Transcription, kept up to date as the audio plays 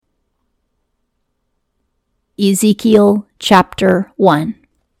Ezekiel chapter 1.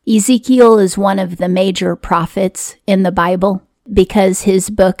 Ezekiel is one of the major prophets in the Bible because his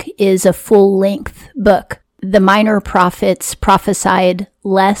book is a full-length book. The minor prophets prophesied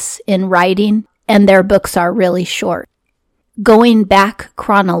less in writing, and their books are really short. Going back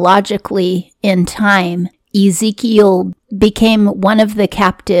chronologically in time, Ezekiel became one of the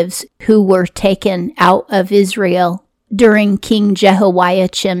captives who were taken out of Israel during King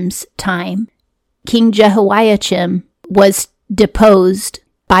Jehoiachim's time. King Jehoiachim was deposed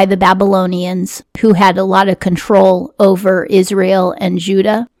by the Babylonians, who had a lot of control over Israel and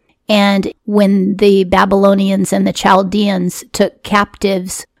Judah. And when the Babylonians and the Chaldeans took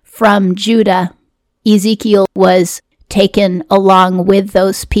captives from Judah, Ezekiel was taken along with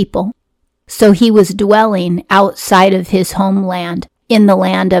those people. So he was dwelling outside of his homeland in the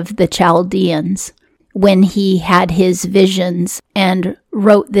land of the Chaldeans when he had his visions and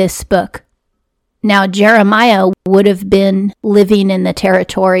wrote this book. Now, Jeremiah would have been living in the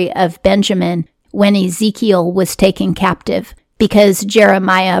territory of Benjamin when Ezekiel was taken captive, because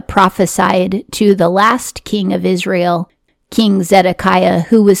Jeremiah prophesied to the last king of Israel, King Zedekiah,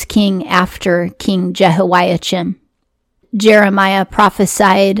 who was king after King Jehoiachim. Jeremiah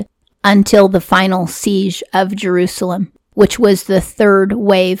prophesied until the final siege of Jerusalem, which was the third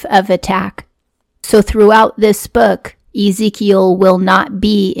wave of attack. So throughout this book, Ezekiel will not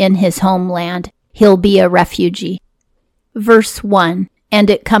be in his homeland. He'll be a refugee. Verse 1, And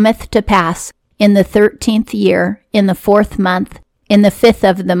it cometh to pass in the 13th year, in the 4th month, in the 5th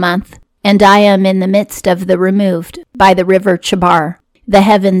of the month, and I am in the midst of the removed, by the river Chebar. The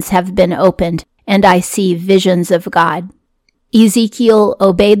heavens have been opened, and I see visions of God. Ezekiel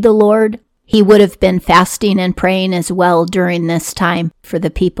obeyed the Lord. He would have been fasting and praying as well during this time for the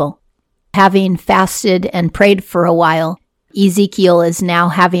people. Having fasted and prayed for a while, Ezekiel is now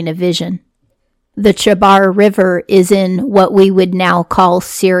having a vision. The Chebar River is in what we would now call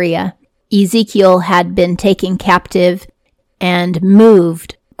Syria. Ezekiel had been taken captive and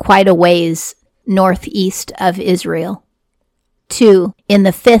moved quite a ways northeast of Israel. 2. In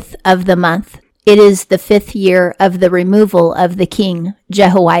the 5th of the month, it is the 5th year of the removal of the king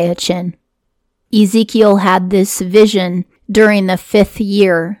Jehoiachin. Ezekiel had this vision during the 5th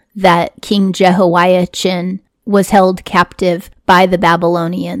year that King Jehoiachin was held captive by the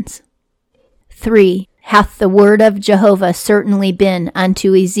Babylonians. 3. Hath the word of Jehovah certainly been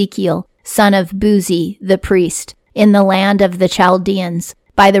unto Ezekiel, son of Buzi, the priest, in the land of the Chaldeans,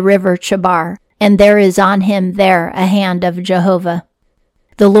 by the river Chebar, and there is on him there a hand of Jehovah.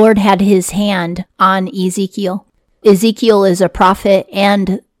 The Lord had his hand on Ezekiel. Ezekiel is a prophet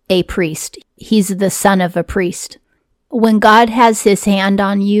and a priest. He's the son of a priest. When God has his hand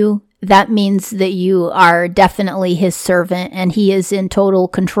on you, that means that you are definitely his servant and he is in total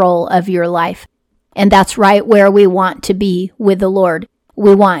control of your life. And that's right where we want to be with the Lord.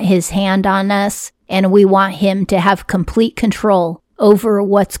 We want his hand on us, and we want him to have complete control over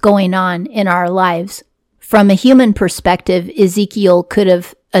what's going on in our lives. From a human perspective, Ezekiel could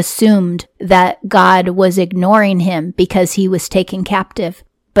have assumed that God was ignoring him because he was taken captive.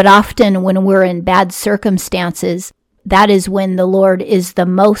 But often when we're in bad circumstances, that is when the Lord is the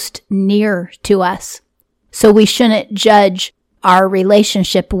most near to us. So we shouldn't judge our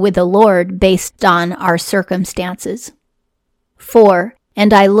relationship with the Lord based on our circumstances. 4.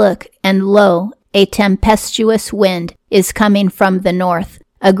 And I look, and lo, a tempestuous wind is coming from the north,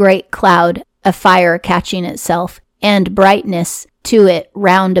 a great cloud, a fire catching itself, and brightness to it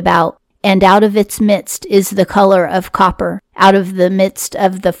round about, and out of its midst is the color of copper, out of the midst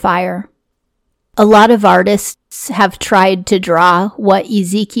of the fire. A lot of artists have tried to draw what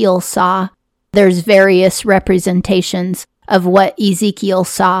Ezekiel saw. There's various representations of what Ezekiel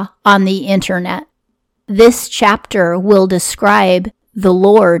saw on the internet. This chapter will describe the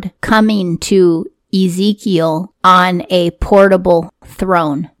Lord coming to Ezekiel on a portable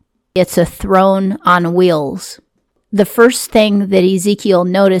throne. It's a throne on wheels. The first thing that Ezekiel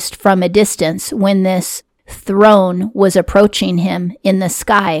noticed from a distance when this throne was approaching him in the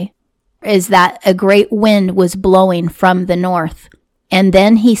sky is that a great wind was blowing from the north. And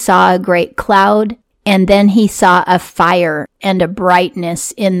then he saw a great cloud, and then he saw a fire and a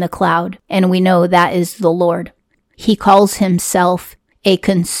brightness in the cloud, and we know that is the Lord. He calls himself a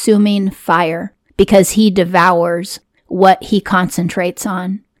consuming fire because he devours what he concentrates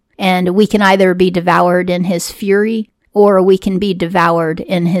on. And we can either be devoured in his fury or we can be devoured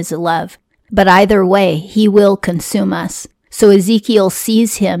in his love. But either way, he will consume us. So Ezekiel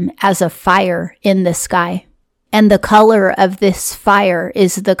sees him as a fire in the sky. And the color of this fire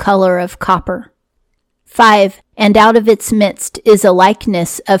is the color of copper. 5. And out of its midst is a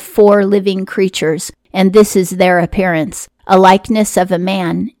likeness of 4 living creatures, and this is their appearance. A likeness of a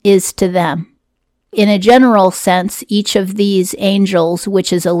man is to them. In a general sense, each of these angels,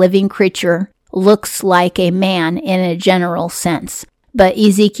 which is a living creature, looks like a man in a general sense. But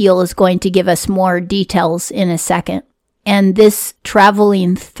Ezekiel is going to give us more details in a second. And this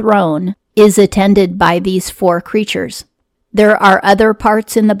traveling throne is attended by these 4 creatures. There are other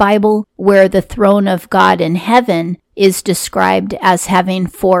parts in the Bible where the throne of God in heaven is described as having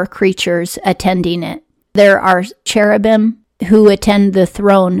 4 creatures attending it. There are cherubim who attend the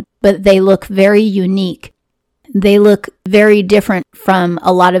throne, but they look very unique. They look very different from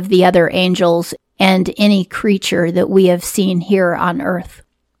a lot of the other angels and any creature that we have seen here on earth.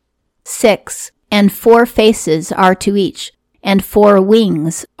 6. And 4 faces are to each, and 4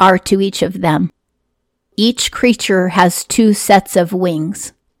 wings are to each of them. Each creature has 2 sets of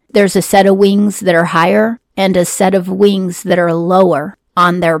wings. There's a set of wings that are higher and a set of wings that are lower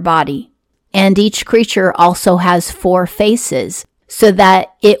on their body. And each creature also has 4 faces, so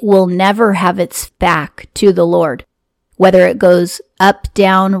that it will never have its back to the Lord. Whether it goes up,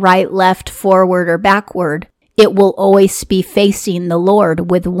 down, right, left, forward, or backward, it will always be facing the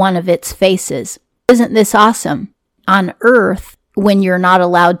Lord with one of its faces. Isn't this awesome? On earth, when you're not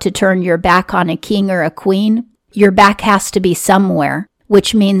allowed to turn your back on a king or a queen, your back has to be somewhere,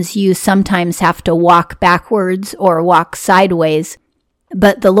 which means you sometimes have to walk backwards or walk sideways.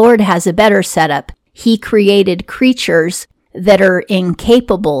 But the Lord has a better setup. He created creatures that are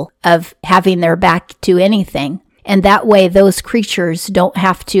incapable of having their back to anything. And that way, those creatures don't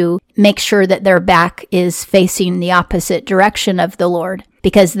have to make sure that their back is facing the opposite direction of the Lord,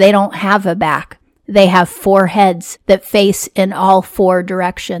 because they don't have a back. They have 4 heads that face in all 4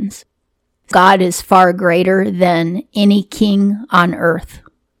 directions. God is far greater than any king on earth.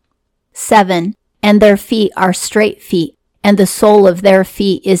 7. And their feet are straight feet, and the sole of their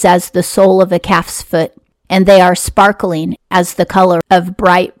feet is as the sole of a calf's foot, and they are sparkling as the color of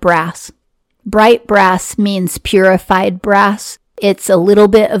bright brass. Bright brass means purified brass. It's a little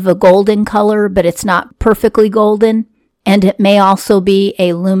bit of a golden color, but it's not perfectly golden, and it may also be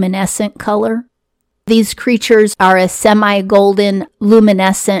a luminescent color. These creatures are a semi-golden,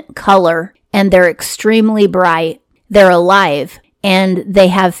 luminescent color, and they're extremely bright. They're alive, and they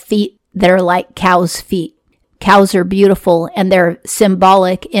have feet that are like cows' feet. Cows are beautiful, and they're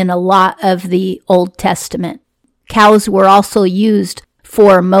symbolic in a lot of the Old Testament. Cows were also used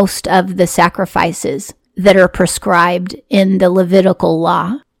for most of the sacrifices that are prescribed in the Levitical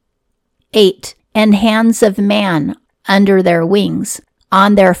law. 8. And hands of man under their wings,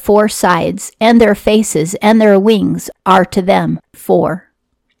 on their 4 sides, and their faces and their wings are to them 4.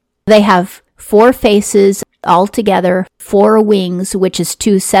 They have 4 faces altogether, 4 wings, which is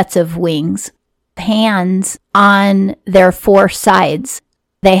 2 sets of wings. Hands on their 4 sides.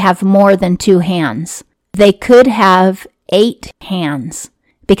 They have more than 2 hands. They could have 8 hands,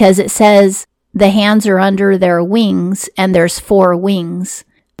 because it says the hands are under their wings and there's 4 wings.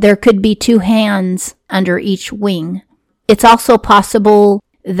 There could be 2 hands under each wing. It's also possible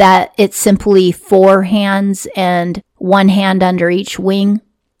that it's simply 4 hands and 1 hand under each wing.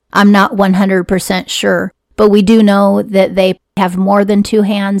 I'm not 100% sure, but we do know that they have more than 2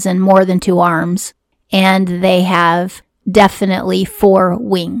 hands and more than 2 arms, and they have definitely 4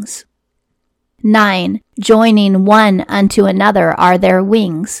 wings. 9. Joining one unto another are their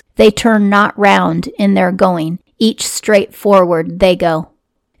wings. They turn not round in their going. Each straight forward they go.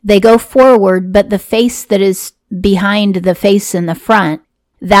 They go forward, but the face that is behind the face in the front,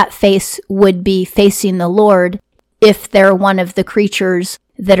 that face would be facing the Lord if they're one of the creatures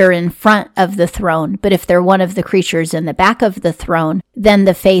that are in front of the throne. But if they're one of the creatures in the back of the throne, then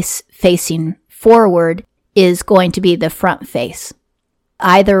the face facing forward is going to be the front face.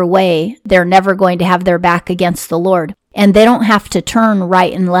 Either way, they're never going to have their back against the Lord. And they don't have to turn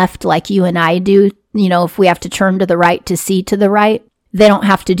right and left like you and I do. You know, if we have to turn to the right to see to the right, they don't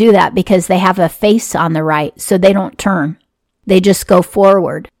have to do that because they have a face on the right, so they don't turn. They just go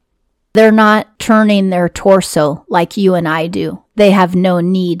forward. They're not turning their torso like you and I do. They have no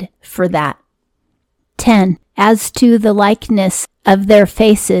need for that. 10. As to the likeness of their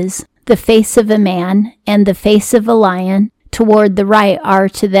faces, the face of a man and the face of a lion toward the right are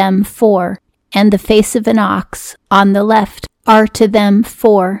to them 4, and the face of an ox on the left are to them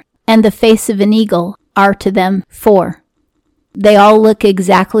 4, and the face of an eagle are to them 4. They all look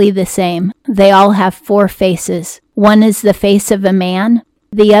exactly the same. They all have 4 faces. One is the face of a man,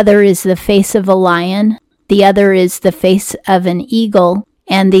 the other is the face of a lion, the other is the face of an eagle,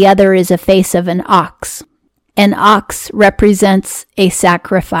 and the other is a face of an ox. An ox represents a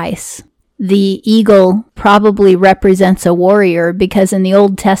sacrifice. The eagle probably represents a warrior because in the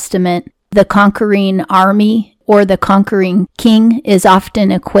Old Testament, The conquering army or the conquering king is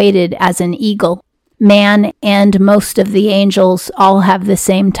often equated as an eagle. Man and most of the angels all have the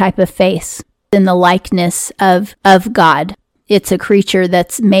same type of face, in the likeness of God. It's a creature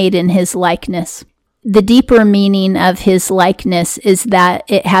that's made in his likeness. The deeper meaning of his likeness is that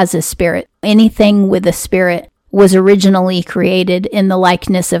it has a spirit. Anything with a spirit was originally created in the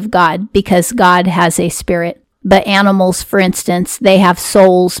likeness of God because God has a spirit. But animals, for instance, they have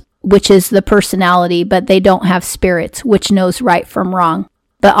souls, which is the personality, but they don't have spirits, which knows right from wrong.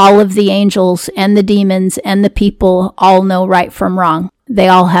 But all of the angels and the demons and the people all know right from wrong. They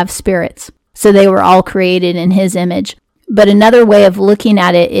all have spirits. So they were all created in his image. But another way of looking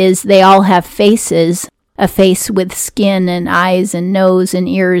at it is they all have faces, a face with skin and eyes and nose and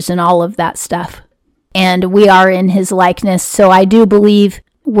ears and all of that stuff. And we are in his likeness, so I do believe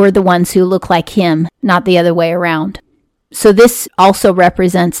we're the ones who look like him, not the other way around. So this also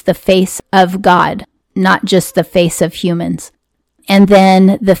represents the face of God, not just the face of humans. And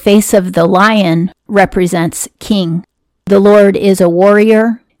then the face of the lion represents king. The Lord is a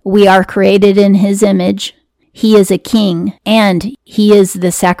warrior. We are created in his image. He is a king, and he is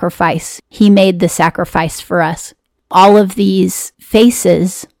the sacrifice. He made the sacrifice for us. All of these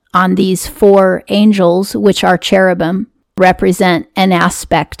faces on these 4 angels, which are cherubim, represent an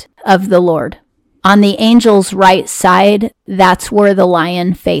aspect of the Lord. On the angel's right side, that's where the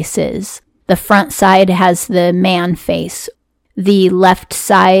lion face is. The front side has the man face. The left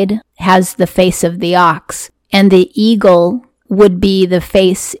side has the face of the ox, and the eagle would be the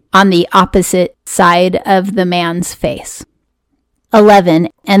face on the opposite side of the man's face. 11.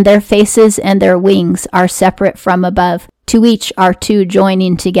 And their faces and their wings are separate from above. To each are 2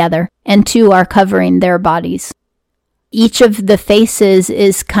 joining together, and 2 are covering their bodies. Each of the faces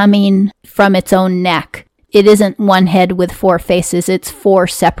is coming from its own neck. It isn't one head with 4 faces, it's 4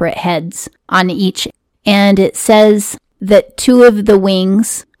 separate heads on each. And it says that 2 of the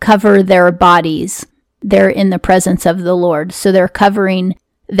wings cover their bodies. They're in the presence of the Lord, so they're covering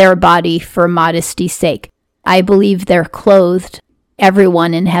their body for modesty's sake. I believe they're clothed.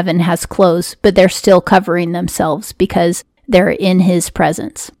 Everyone in heaven has clothes, but they're still covering themselves because they're in his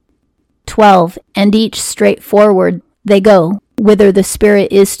presence. 12. And each straight forward they go. Whither the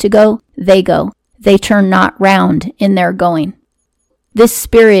Spirit is to go, they go. They turn not round in their going. This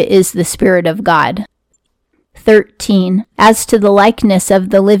Spirit is the Spirit of God. 13. As to the likeness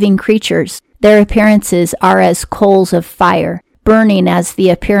of the living creatures, their appearances are as coals of fire, burning as the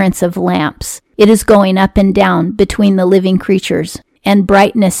appearance of lamps. It is going up and down between the living creatures, and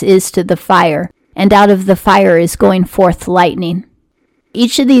brightness is to the fire, and out of the fire is going forth lightning.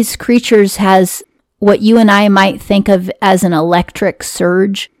 Each of these creatures has what you and I might think of as an electric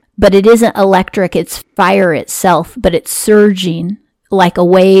surge, but it isn't electric, it's fire itself, but it's surging like a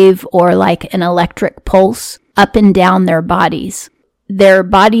wave or like an electric pulse up and down their bodies. Their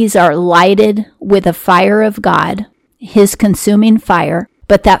bodies are lighted with a fire of God, his consuming fire,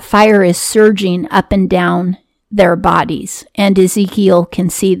 but that fire is surging up and down their bodies, and Ezekiel can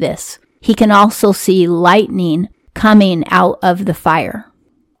see this. He can also see lightning coming out of the fire.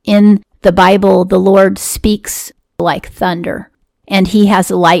 In the Bible, the Lord speaks like thunder, and he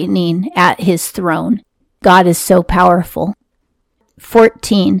has lightning at his throne. God is so powerful.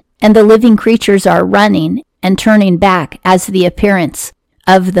 14. And the living creatures are running and turning back as the appearance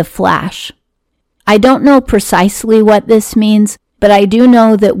of the flash. I don't know precisely what this means, but I do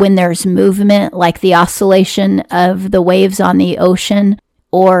know that when there's movement, like the oscillation of the waves on the ocean,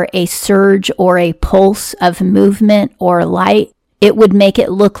 or a surge or a pulse of movement or light, it would make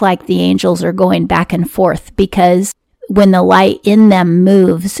it look like the angels are going back and forth, because when the light in them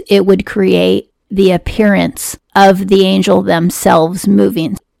moves, it would create the appearance of the angel themselves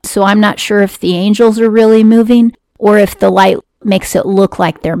moving. So I'm not sure if the angels are really moving or if the light makes it look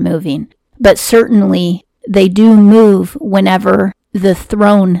like they're moving. But certainly they do move whenever the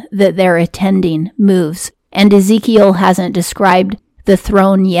throne that they're attending moves. And Ezekiel hasn't described the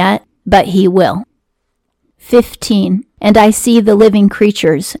throne yet, but he will. 15. And I see the living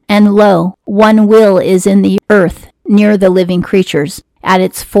creatures, and lo, one wheel is in the earth near the living creatures, at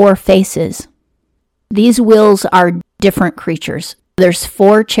its 4 faces. These wheels are different creatures. There's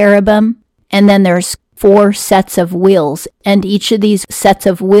 4 cherubim, and then there's 4 sets of wheels, and each of these sets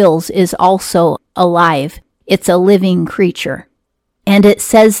of wheels is also alive. It's a living creature. And it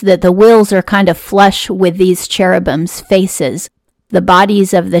says that the wheels are kind of flush with these cherubim's faces. The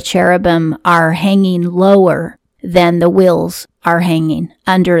bodies of the cherubim are hanging lower than the wheels are hanging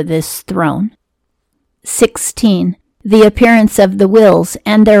under this throne. 16. The appearance of the wheels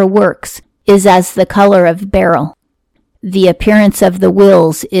and their works is as the color of beryl. The appearance of the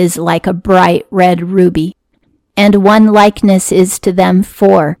wheels is like a bright red ruby. And one likeness is to them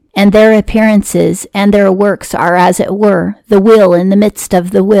four, and their appearances and their works are as it were the wheel in the midst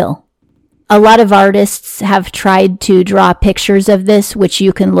of the wheel. A lot of artists have tried to draw pictures of this, which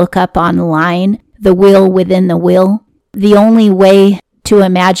you can look up online, the wheel within the wheel. The only way to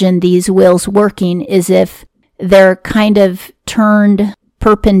imagine these wheels working is if they're kind of turned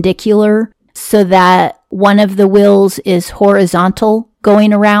perpendicular so that one of the wheels is horizontal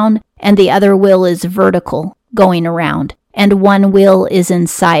going around and the other wheel is vertical going around, and one wheel is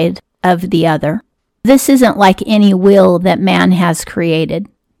inside of the other. This isn't like any wheel that man has created.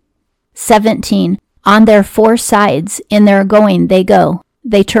 17. On their four sides in their going they go.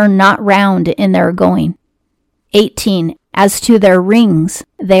 They turn not round in their going. 18. As to their rings,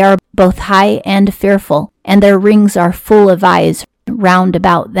 they are both high and fearful, and their rings are full of eyes round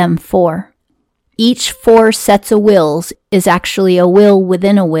about them four. Each four sets of wheels is actually a wheel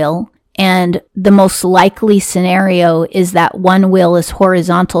within a wheel, and the most likely scenario is that one wheel is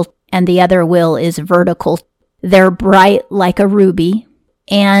horizontal and the other wheel is vertical. They're bright like a ruby,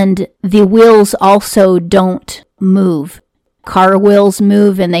 and the wheels also don't move. Car wheels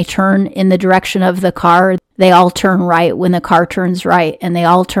move and they turn in the direction of the car. They all turn right when the car turns right, and they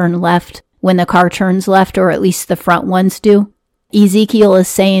all turn left when the car turns left, or at least the front ones do. Ezekiel is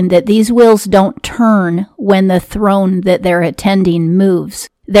saying that these wheels don't turn when the throne that they're attending moves.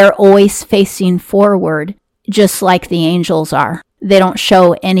 They're always facing forward, just like the angels are. They don't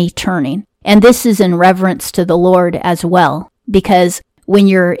show any turning. And this is in reverence to the Lord as well, because when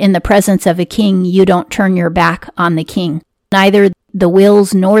you're in the presence of a king, you don't turn your back on the king. Neither the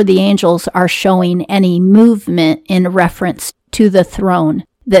wheels nor the angels are showing any movement in reference to the throne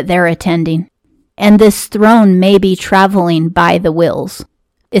that they're attending. And this throne may be traveling by the wheels.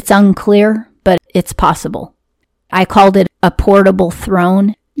 It's unclear, but it's possible. I called it a portable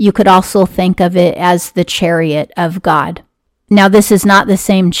throne. You could also think of it as the chariot of God. Now, this is not the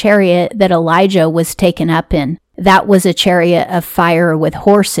same chariot that Elijah was taken up in. That was a chariot of fire with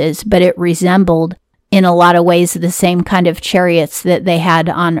horses, but it resembled in a lot of ways the same kind of chariots that they had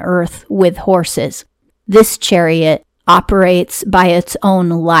on earth with horses. This chariot operates by its own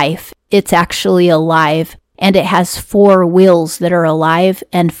life. It's actually alive, and it has four wheels that are alive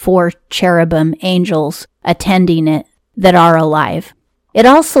and four cherubim angels attending it that are alive. It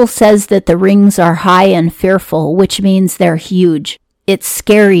also says that the rings are high and fearful, which means they're huge. It's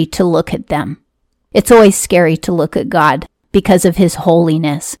scary to look at them. It's always scary to look at God because of His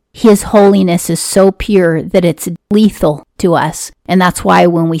holiness. His holiness is so pure that it's lethal to us. And that's why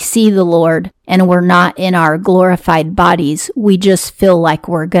when we see the Lord and we're not in our glorified bodies, we just feel like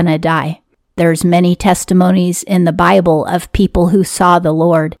we're gonna die. There's many testimonies in the Bible of people who saw the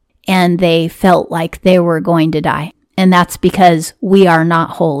Lord and they felt like they were going to die. And that's because we are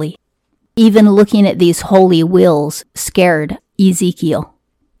not holy. Even looking at these holy wheels scared Ezekiel.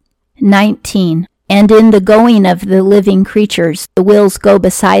 19. And in the going of the living creatures, the wheels go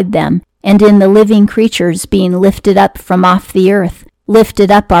beside them, and in the living creatures being lifted up from off the earth, lifted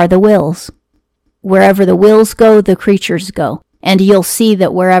up are the wheels. Wherever the wheels go, the creatures go. And you'll see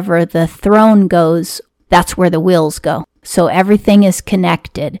that wherever the throne goes, that's where the wheels go. So everything is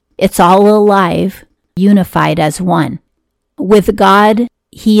connected. It's all alive, unified as one. With God,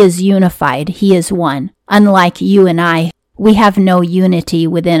 He is unified. He is one. Unlike you and I, we have no unity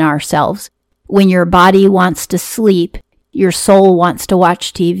within ourselves. When your body wants to sleep, your soul wants to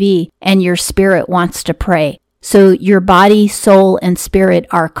watch TV, and your spirit wants to pray. So your body, soul, and spirit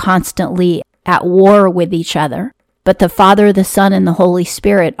are constantly at war with each other. But the Father, the Son, and the Holy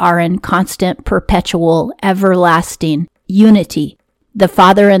Spirit are in constant, perpetual, everlasting unity. The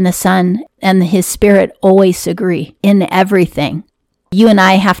Father and the Son and His Spirit always agree in everything. You and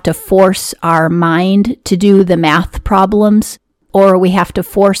I have to force our mind to do the math problems, or we have to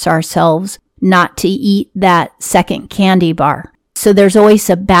force ourselves not to eat that second candy bar. So there's always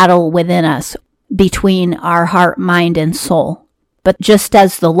a battle within us between our heart, mind, and soul. But just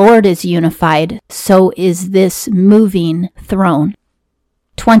as the Lord is unified, so is this moving throne.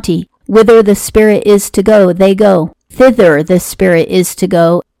 20. Whither the Spirit is to go, they go. Thither the Spirit is to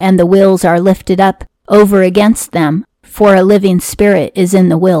go, and the wheels are lifted up over against them, for a living spirit is in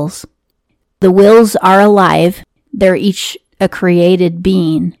the wheels. The wheels are alive. They're each a created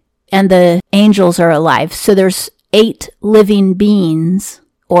being, and the angels are alive. So there's 8 living beings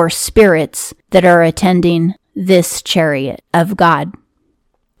or spirits that are attending this chariot of God.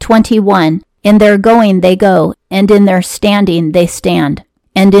 21. In their going they go, and in their standing they stand,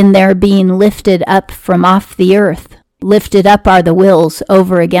 and in their being lifted up from off the earth. Lifted up are the wheels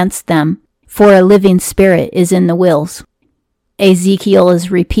over against them, for a living spirit is in the wheels. Ezekiel is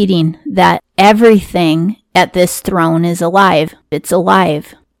repeating that everything at this throne is alive. It's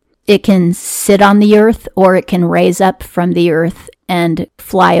alive. It can sit on the earth or it can raise up from the earth and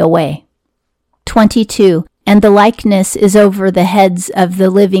fly away. 22. And the likeness is over the heads of the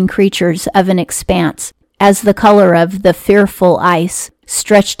living creatures of an expanse, as the color of the fearful ice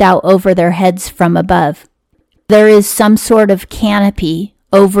stretched out over their heads from above. There is some sort of canopy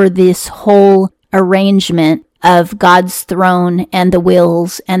over this whole arrangement of God's throne and the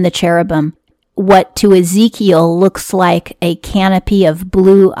wheels and the cherubim. What to Ezekiel looks like a canopy of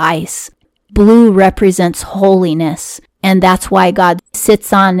blue ice. Blue represents holiness, and that's why God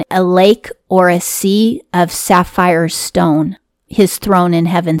sits on a lake or a sea of sapphire stone. His throne in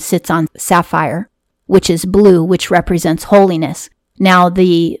heaven sits on sapphire, which is blue, which represents holiness. Now,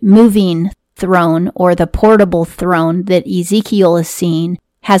 the moving throne or the portable throne that Ezekiel is seeing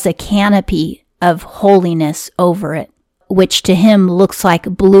has a canopy of holiness over it, which to him looks like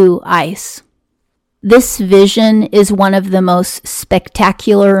blue ice. This vision is one of the most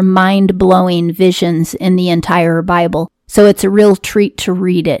spectacular, mind-blowing visions in the entire Bible, so it's a real treat to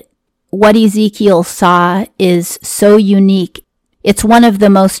read it. What Ezekiel saw is so unique. It's one of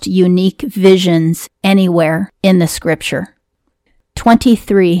the most unique visions anywhere in the scripture.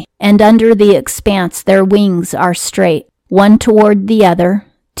 23. And under the expanse their wings are straight, one toward the other.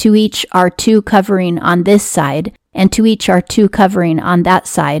 To each are two covering on this side, and to each are two covering on that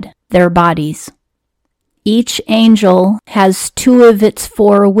side, their bodies. Each angel has two of its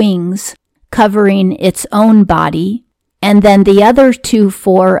four wings covering its own body, and then the other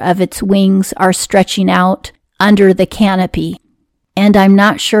four of its wings are stretching out under the canopy. And I'm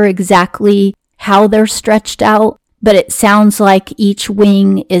not sure exactly how they're stretched out, but it sounds like each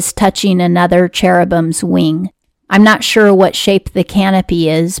wing is touching another cherubim's wing. I'm not sure what shape the canopy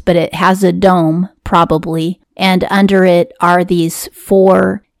is, but it has a dome, probably, and under it are these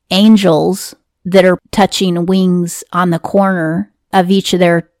four angels that are touching wings on the corner of each of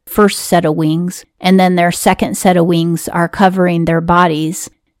their first set of wings, and then their second set of wings are covering their bodies,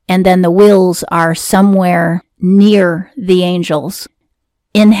 and then the wheels are somewhere near the angels.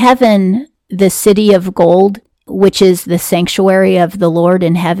 In heaven, the city of gold, which is the sanctuary of the Lord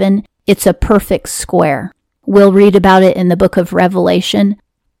in heaven, it's a perfect square. We'll read about it in the book of Revelation,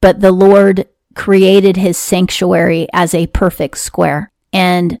 but the Lord created his sanctuary as a perfect square.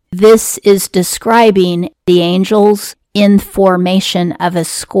 And this is describing the angels in formation of a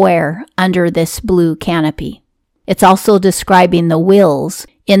square under this blue canopy. It's also describing the wheels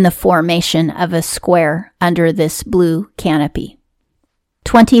in the formation of a square under this blue canopy.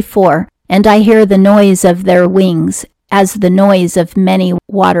 24. And I hear the noise of their wings, as the noise of many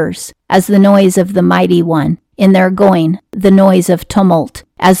waters, as the noise of the mighty one. In their going, the noise of tumult,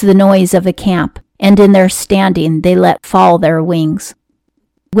 as the noise of a camp. And in their standing, they let fall their wings.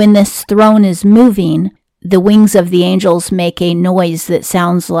 When this throne is moving, the wings of the angels make a noise that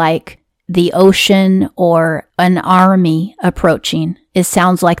sounds like the ocean or an army approaching. It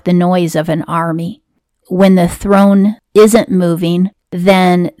sounds like the noise of an army. When the throne isn't moving,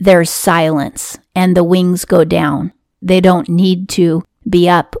 then there's silence and the wings go down. They don't need to be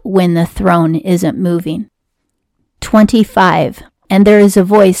up when the throne isn't moving. 25. And there is a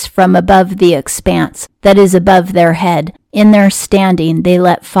voice from above the expanse that is above their head. In their standing, they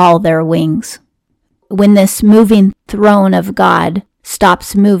let fall their wings. When this moving throne of God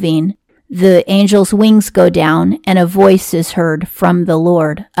stops moving, the angels' wings go down and a voice is heard from the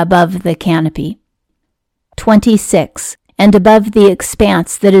Lord above the canopy. 26. And above the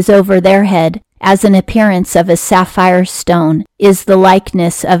expanse that is over their head, as an appearance of a sapphire stone, is the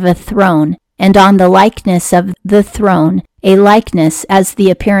likeness of a throne, and on the likeness of the throne, a likeness as the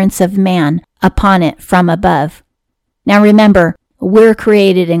appearance of man upon it from above. Now remember, we're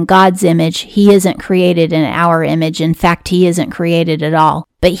created in God's image. He isn't created in our image. In fact, he isn't created at all.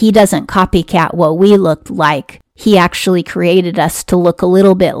 But he doesn't copycat what we looked like. He actually created us to look a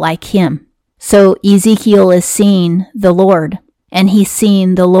little bit like him. So Ezekiel is seeing the Lord, and he's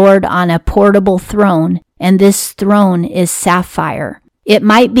seeing the Lord on a portable throne, and this throne is sapphire. It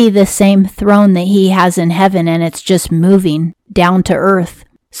might be the same throne that he has in heaven, and it's just moving down to earth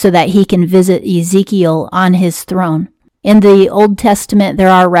so that he can visit Ezekiel on his throne. In the Old Testament,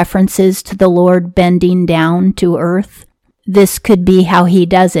 there are references to the Lord bending down to earth. This could be how he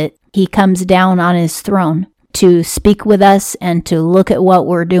does it. He comes down on his throne to speak with us and to look at what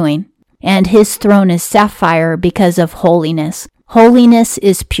we're doing. And his throne is sapphire because of holiness. Holiness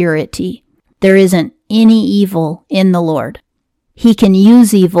is purity. There isn't any evil in the Lord. He can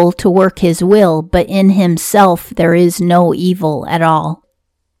use evil to work his will, but in himself there is no evil at all.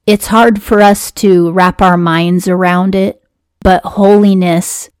 It's hard for us to wrap our minds around it, but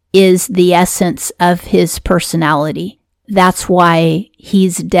holiness is the essence of his personality. That's why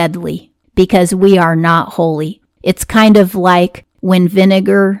he's deadly, because we are not holy. It's kind of like when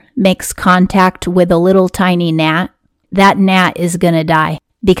vinegar makes contact with a little tiny gnat. That gnat is going to die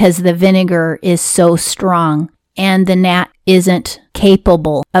because the vinegar is so strong and the gnat isn't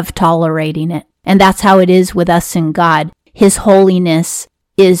capable of tolerating it. And that's how it is with us and God. His holiness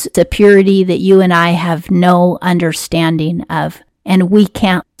is a purity that you and I have no understanding of, and we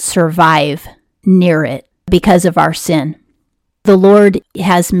can't survive near it because of our sin. The Lord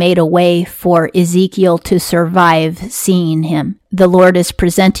has made a way for Ezekiel to survive seeing him. The Lord is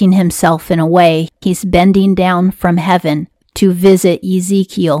presenting himself in a way. He's bending down from heaven to visit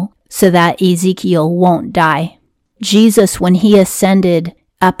Ezekiel so that Ezekiel won't die. Jesus, when he ascended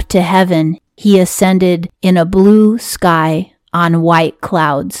up to heaven, he ascended in a blue sky on white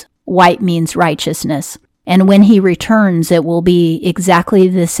clouds. White means righteousness. And when he returns, it will be exactly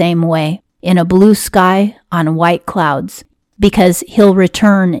the same way, in a blue sky on white clouds, because he'll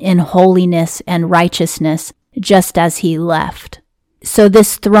return in holiness and righteousness just as he left. So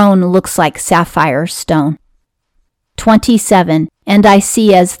this throne looks like sapphire stone. 27. And I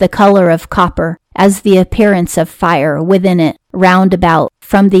see as the color of copper, as the appearance of fire within it, round about,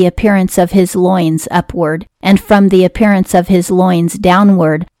 from the appearance of his loins upward, and from the appearance of his loins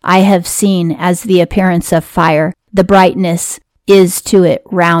downward, I have seen as the appearance of fire. The brightness is to it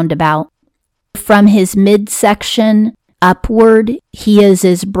round about. From his midsection upward, he is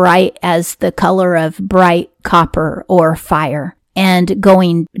as bright as the color of bright copper or fire. And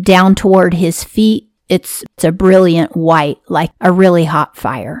going down toward his feet, it's a brilliant white, like a really hot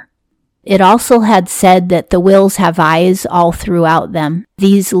fire. It also had said that the wills have eyes all throughout them.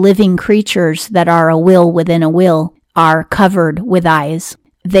 These living creatures that are a will within a will are covered with eyes.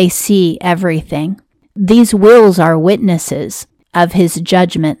 They see everything. These wills are witnesses of his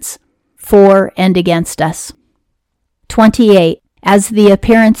judgments for and against us. 28. As the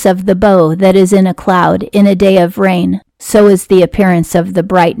appearance of the bow that is in a cloud in a day of rain, so is the appearance of the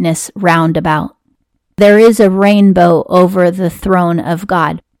brightness round about. There is a rainbow over the throne of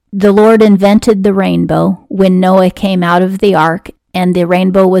God. The Lord invented the rainbow when Noah came out of the ark, and the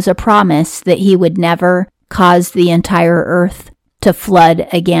rainbow was a promise that he would never cause the entire earth to flood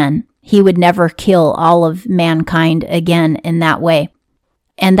again. He would never kill all of mankind again in that way.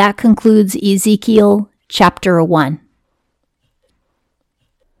 And that concludes Ezekiel chapter 1.